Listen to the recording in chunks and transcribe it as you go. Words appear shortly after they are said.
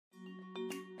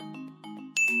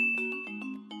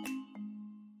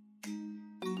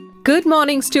Good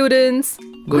morning, students.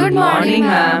 Good morning,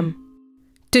 ma'am.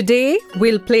 Today,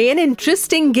 we'll play an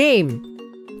interesting game.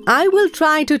 I will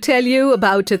try to tell you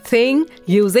about a thing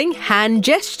using hand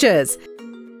gestures.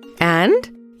 And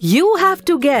you have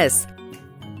to guess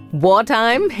what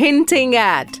I'm hinting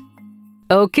at.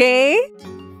 Okay?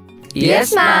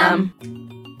 Yes, ma'am.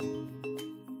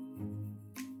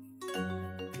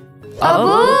 A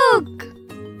book.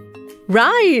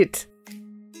 Right.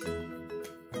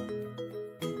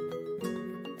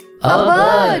 A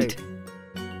bird.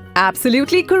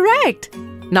 Absolutely correct.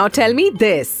 Now tell me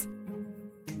this.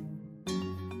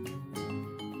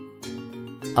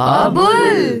 A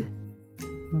bull.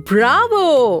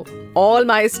 Bravo! All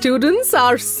my students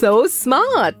are so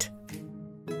smart.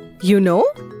 You know,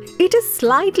 it is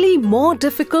slightly more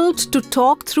difficult to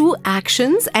talk through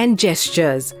actions and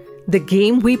gestures. The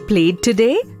game we played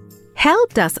today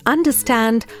helped us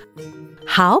understand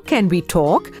how can we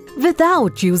talk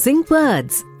without using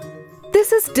words.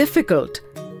 This is difficult,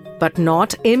 but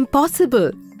not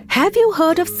impossible. Have you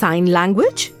heard of sign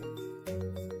language?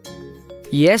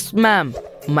 Yes, ma'am.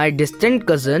 My distant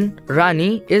cousin,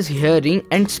 Rani, is hearing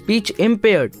and speech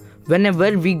impaired.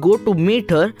 Whenever we go to meet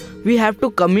her, we have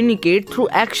to communicate through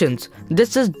actions.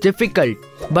 This is difficult,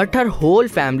 but her whole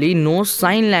family knows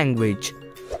sign language.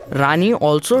 Rani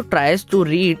also tries to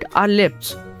read our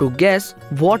lips to guess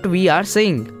what we are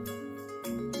saying.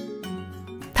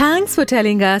 Thanks for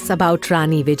telling us about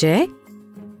Rani, Vijay.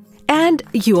 And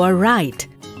you are right.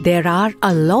 There are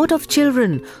a lot of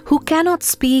children who cannot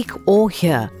speak or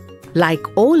hear. Like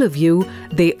all of you,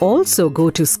 they also go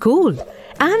to school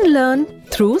and learn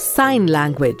through sign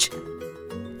language.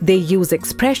 They use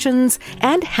expressions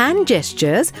and hand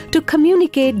gestures to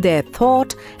communicate their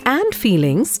thought and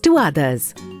feelings to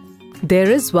others. There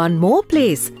is one more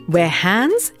place where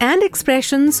hands and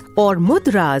expressions or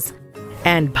mudras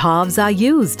and bhavs are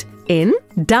used in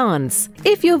dance.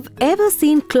 If you've ever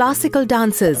seen classical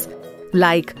dances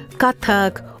like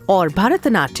Kathak or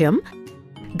Bharatanatyam,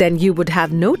 then you would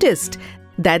have noticed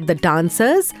that the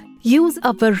dancers use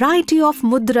a variety of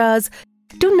mudras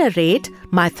to narrate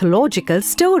mythological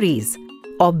stories.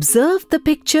 Observe the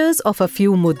pictures of a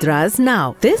few mudras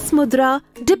now. This mudra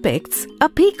depicts a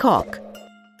peacock.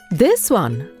 This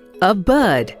one, a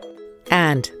bird.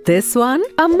 And this one,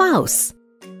 a mouse.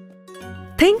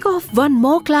 Think of one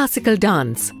more classical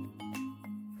dance,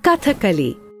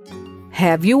 Kathakali.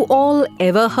 Have you all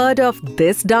ever heard of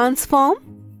this dance form?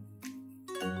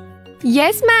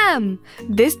 Yes, ma'am.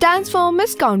 This dance form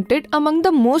is counted among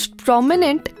the most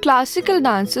prominent classical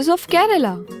dances of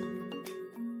Kerala.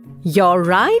 You're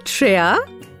right, Shreya.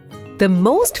 The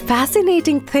most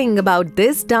fascinating thing about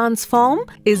this dance form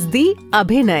is the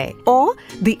abhinay, or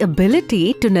the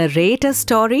ability to narrate a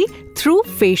story through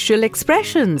facial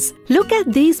expressions. Look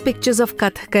at these pictures of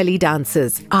Kathakali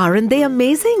dances. Aren't they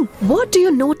amazing? What do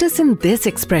you notice in this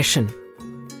expression?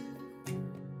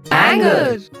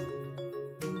 Anger.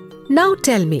 Now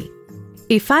tell me,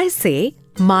 if I say,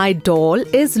 my doll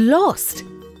is lost,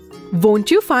 won't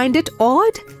you find it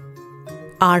odd?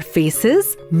 Our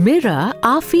faces mirror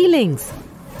our feelings.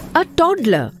 A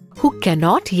toddler who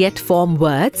cannot yet form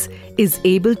words is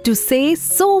able to say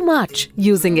so much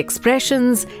using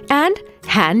expressions and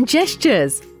hand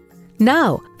gestures.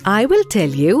 Now, I will tell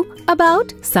you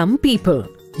about some people.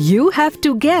 You have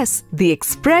to guess the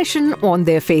expression on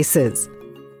their faces.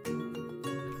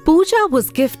 Pooja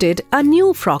was gifted a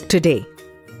new frock today.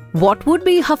 What would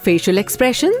be her facial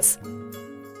expressions?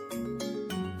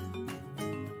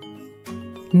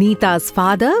 Neeta's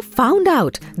father found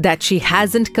out that she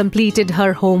hasn't completed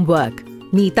her homework.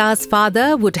 Neeta's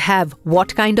father would have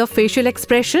what kind of facial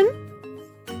expression?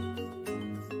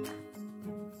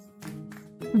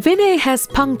 Vinay has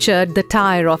punctured the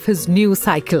tire of his new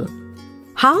cycle.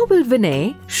 How will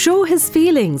Vinay show his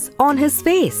feelings on his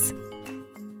face?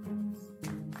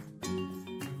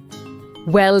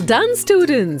 Well done,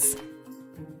 students!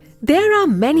 There are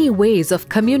many ways of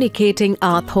communicating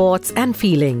our thoughts and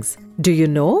feelings. Do you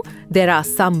know there are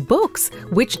some books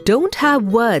which don't have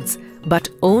words but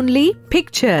only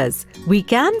pictures? We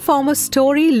can form a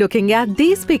story looking at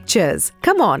these pictures.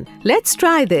 Come on, let's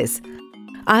try this.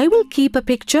 I will keep a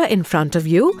picture in front of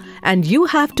you and you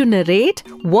have to narrate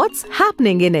what's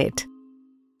happening in it.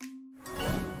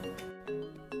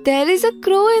 There is a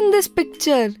crow in this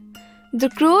picture. The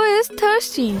crow is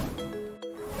thirsty.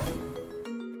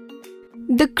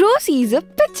 The crow sees a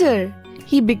picture.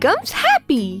 He becomes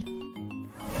happy.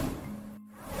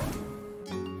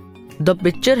 The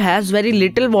pitcher has very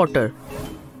little water.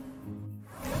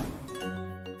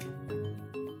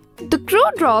 The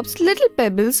crow drops little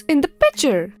pebbles in the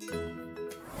pitcher.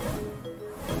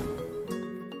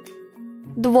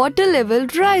 the water level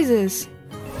rises.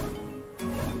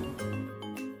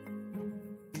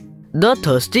 The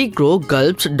thirsty crow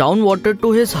gulps down water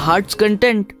to his heart's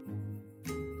content.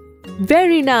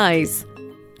 Very nice.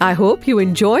 I hope you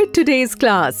enjoyed today's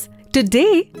class.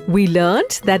 Today, we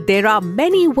learned that there are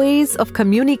many ways of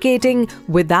communicating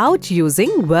without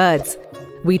using words.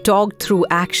 We talked through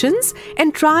actions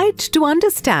and tried to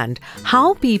understand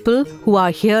how people who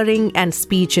are hearing and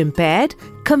speech impaired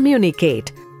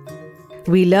communicate.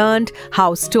 We learned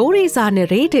how stories are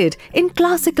narrated in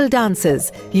classical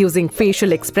dances using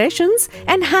facial expressions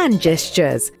and hand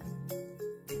gestures.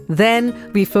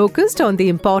 Then we focused on the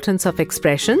importance of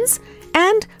expressions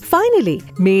and finally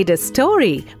made a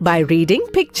story by reading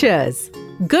pictures.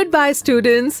 Goodbye,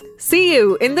 students. See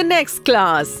you in the next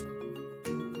class.